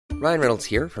Ryan Reynolds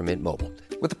here from Mint Mobile.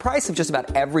 With the price of just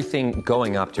about everything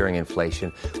going up during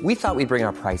inflation, we thought we'd bring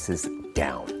our prices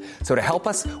down. So to help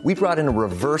us, we brought in a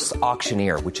reverse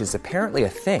auctioneer, which is apparently a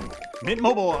thing. Mint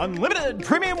Mobile Unlimited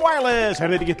Premium Wireless. How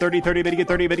to get 30, 30, bit to get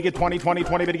 30, bit to get 20, 20,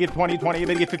 20, bit to get 20, 20,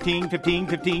 bit to get 15, 15,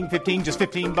 15, 15, just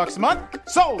 $15 a month?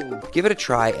 Sold! Give it a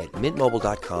try at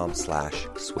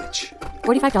mintmobile.com/switch.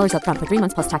 $45 up front for 3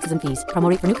 months plus taxes and fees. Promo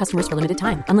rate for new customers for limited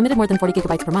time. Unlimited more than 40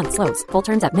 gigabytes per month. Slows full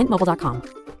terms at mintmobile.com.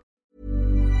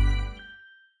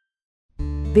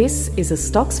 This is a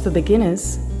Stocks for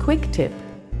Beginners quick tip.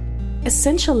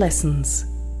 Essential lessons.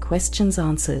 Questions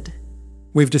answered.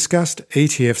 We've discussed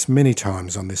ETFs many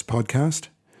times on this podcast,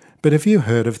 but have you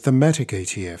heard of thematic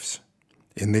ETFs?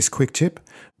 In this quick tip,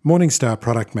 Morningstar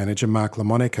product manager Mark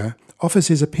LaMonica offers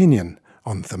his opinion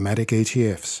on thematic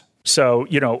ETFs. So,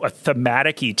 a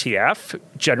thematic ETF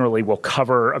generally will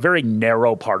cover a very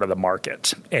narrow part of the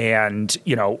market. And,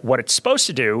 what it's supposed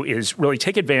to do is really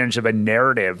take advantage of a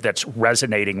narrative that's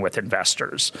resonating with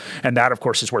investors. And that, of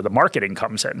course, is where the marketing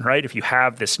comes in, right? If you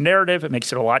have this narrative, it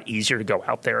makes it a lot easier to go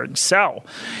out there and sell.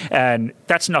 And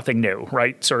that's nothing new,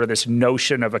 right? Sort of this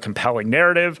notion of a compelling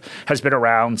narrative has been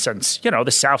around since,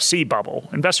 the South Sea bubble.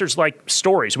 Investors like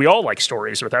stories. We all like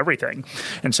stories with everything.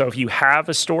 And so if you have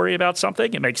a story about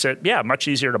something, it makes it much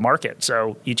easier to market.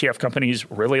 So ETF companies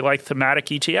really like thematic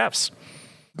ETFs.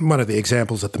 One of the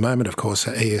examples at the moment, of course,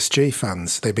 are ESG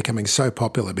funds. They're becoming so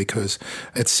popular because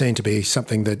it's seen to be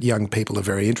something that young people are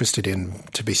very interested in,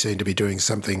 to be seen to be doing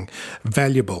something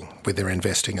valuable with their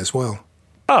investing as well.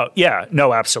 Oh, yeah.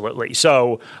 No, absolutely.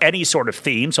 So any sort of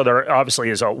theme. So there obviously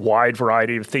is a wide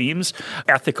variety of themes.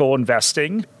 Ethical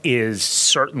investing is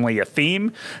certainly a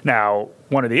theme. Now,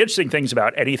 one of the interesting things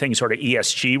about anything sort of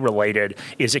ESG related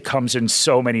is it comes in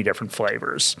so many different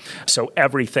flavors. So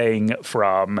everything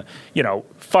from,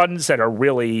 funds that are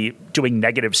really doing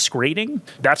negative screening,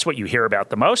 that's what you hear about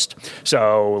the most.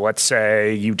 So let's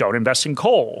say you don't invest in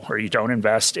coal or you don't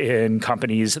invest in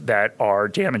companies that are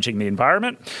damaging the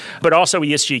environment. But also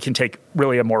ESG can take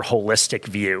really a more holistic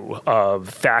view of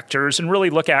factors and really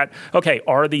look at, okay,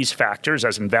 are these factors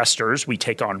as investors we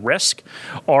take on risk?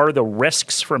 Are the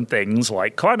risks from things like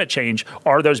climate change,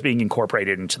 are those being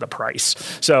incorporated into the price?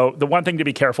 So the one thing to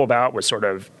be careful about with sort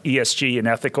of ESG and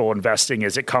ethical investing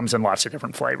is it comes in lots of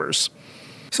different flavors.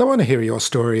 So I want to hear your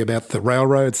story about the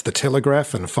railroads, the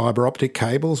telegraph and fibre optic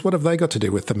cables. What have they got to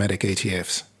do with thematic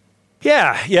ETFs?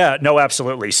 Yeah, no,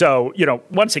 absolutely. So,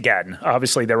 once again,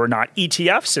 obviously there were not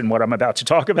ETFs in what I'm about to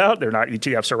talk about. There are not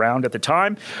ETFs around at the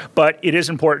time, but it is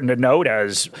important to note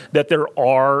that there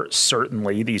are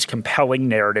certainly these compelling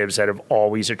narratives that have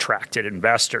always attracted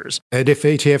investors. And if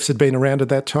ETFs had been around at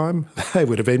that time, they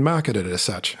would have been marketed as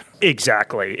such.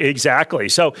 Exactly.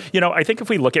 So, I think if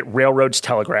we look at railroads,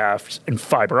 telegraphs, and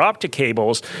fiber optic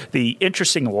cables, the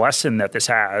interesting lesson that this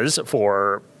has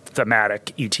for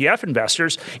thematic ETF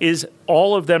investors is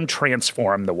all of them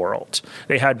transform the world.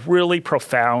 They had really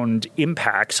profound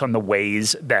impacts on the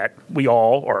ways that we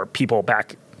all, or people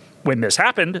back when this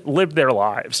happened, lived their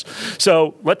lives.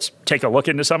 So let's take a look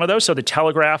into some of those. So the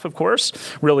telegraph, of course,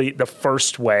 really the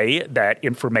first way that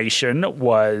information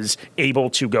was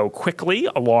able to go quickly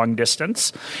a long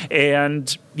distance.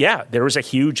 And there was a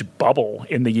huge bubble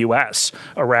in the U.S.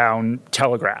 around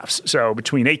telegraphs. So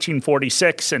between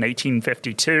 1846 and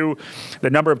 1852, the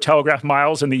number of telegraph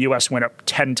miles in the U.S. went up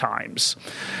 10 times.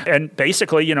 And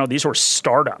basically, these were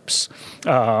startups.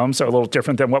 So a little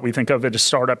different than what we think of as a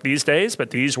startup these days,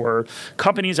 but these were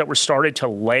companies that were started to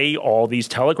lay all these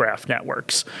telegraph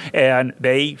networks, and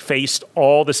they faced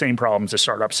all the same problems that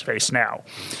startups face now.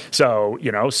 So,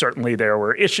 certainly there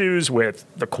were issues with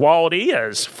the quality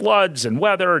as floods and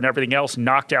weather and everything else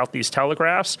knocked out these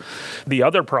telegraphs. The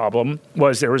other problem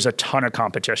was there was a ton of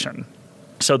competition.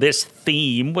 So this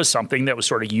theme was something that was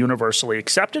sort of universally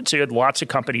accepted. So you had lots of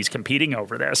companies competing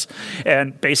over this.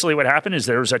 And basically what happened is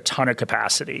there was a ton of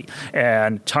capacity.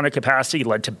 And ton of capacity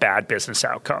led to bad business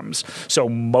outcomes. So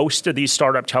most of these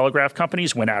startup telegraph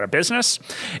companies went out of business.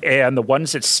 And the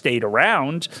ones that stayed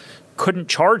around couldn't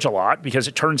charge a lot because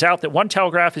it turns out that one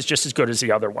telegraph is just as good as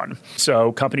the other one.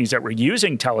 So companies that were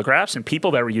using telegraphs and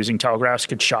people that were using telegraphs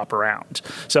could shop around.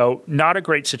 So not a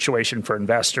great situation for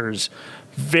investors.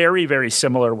 Very, very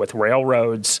similar with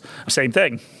railroads. Same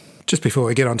thing. Just before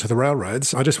we get onto the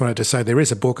railroads, I just wanted to say there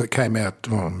is a book that came out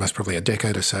most probably a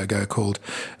decade or so ago called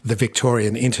The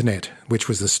Victorian Internet, which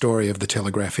was the story of the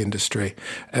telegraph industry.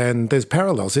 And there's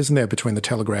parallels, isn't there, between the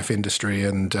telegraph industry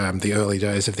and the early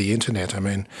days of the internet? I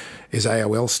mean, is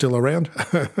AOL still around?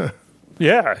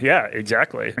 Yeah,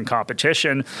 exactly. In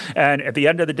competition. And at the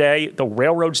end of the day, the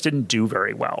railroads didn't do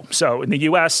very well. So in the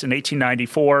U.S. in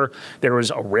 1894, there was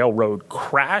a railroad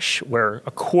crash where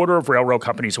a quarter of railroad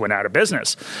companies went out of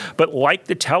business. But like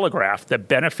the telegraph, the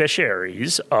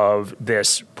beneficiaries of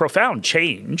this profound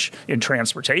change in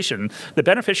transportation, the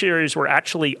beneficiaries were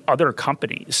actually other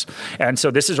companies. And so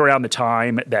this is around the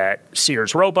time that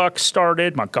Sears Roebuck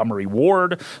started, Montgomery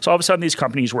Ward. So all of a sudden, these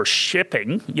companies were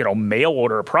shipping, mail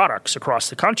order products across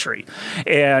the country.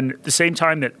 And at the same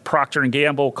time that Procter &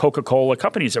 Gamble, Coca-Cola,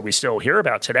 companies that we still hear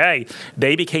about today,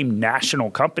 they became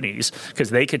national companies because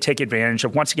they could take advantage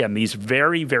of, once again, these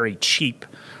very, very cheap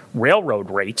railroad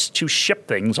rates to ship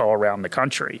things all around the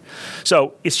country.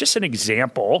 So it's just an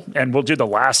example, and we'll do the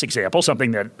last example,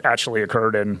 something that actually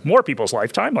occurred in more people's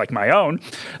lifetime, like my own.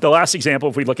 The last example,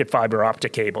 if we look at fiber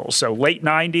optic cables. So late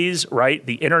 90s, right,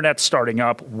 the internet's starting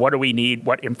up. What do we need?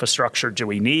 What infrastructure do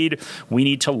we need? We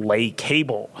need to lay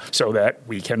cable so that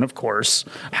we can, of course,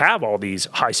 have all these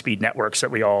high-speed networks that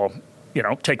we all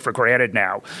take for granted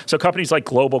now. So companies like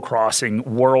Global Crossing,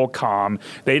 WorldCom,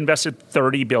 they invested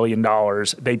 $30 billion.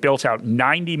 They built out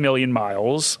 90 million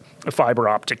miles of fiber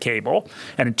optic cable.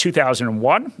 And in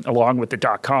 2001, along with the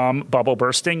dot-com bubble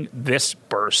bursting, this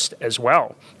burst as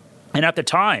well. And at the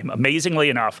time, amazingly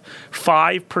enough,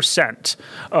 5%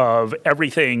 of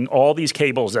everything, all these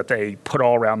cables that they put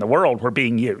all around the world were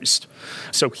being used.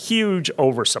 So huge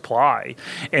oversupply.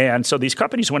 And so these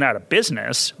companies went out of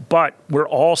business, but we're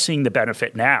all seeing the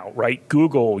benefit now, right?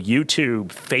 Google, YouTube,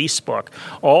 Facebook,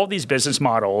 all these business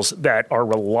models that are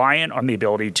reliant on the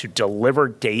ability to deliver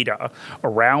data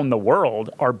around the world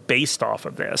are based off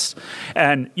of this.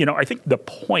 And, I think the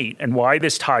point and why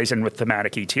this ties in with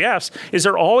thematic ETFs is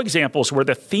they're all examples where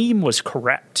the theme was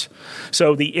correct.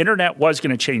 So the internet was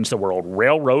going to change the world.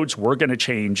 Railroads were going to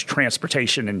change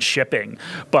transportation and shipping.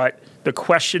 But the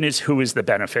question is, who is the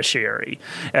beneficiary?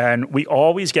 And we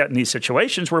always get in these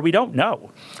situations where we don't know.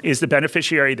 Is the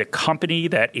beneficiary the company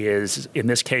that is, in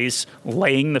this case,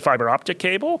 laying the fiber optic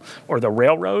cable, or the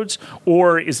railroads?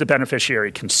 Or is the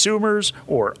beneficiary consumers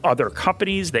or other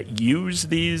companies that use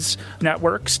these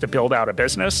networks to build out a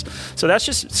business? So that's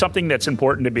just something that's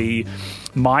important to be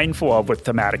mindful of with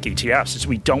thematic ETFs, is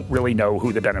we don't really know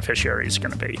who the beneficiary is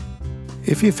going to be.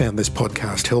 If you found this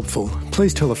podcast helpful,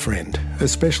 please tell a friend,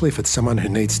 especially if it's someone who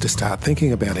needs to start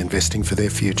thinking about investing for their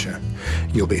future.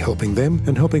 You'll be helping them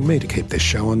and helping me to keep this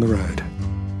show on the road.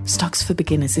 Stocks for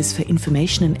Beginners is for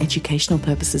information and educational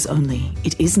purposes only.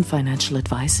 It isn't financial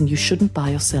advice, and you shouldn't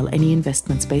buy or sell any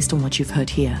investments based on what you've heard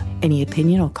here. Any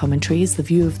opinion or commentary is the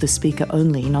view of the speaker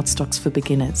only, not Stocks for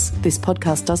Beginners. This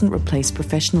podcast doesn't replace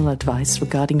professional advice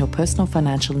regarding your personal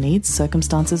financial needs,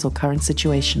 circumstances, or current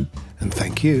situation. And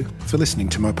thank you for listening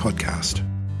to my podcast.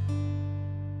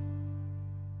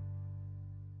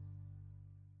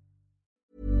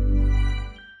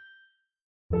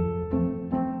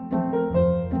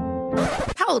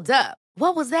 Hold up.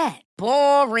 What was that?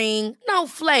 Boring. No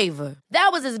flavor.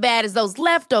 That was as bad as those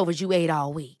leftovers you ate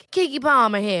all week. Keke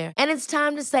Palmer here. And it's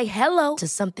time to say hello to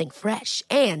something fresh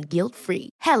and guilt-free.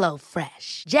 Hello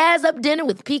Fresh. Jazz up dinner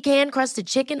with pecan-crusted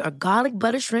chicken or garlic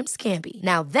butter shrimp scampi.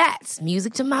 Now that's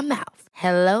music to my mouth.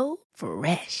 Hello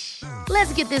Fresh.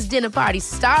 Let's get this dinner party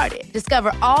started.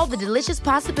 Discover all the delicious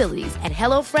possibilities at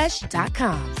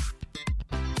HelloFresh.com.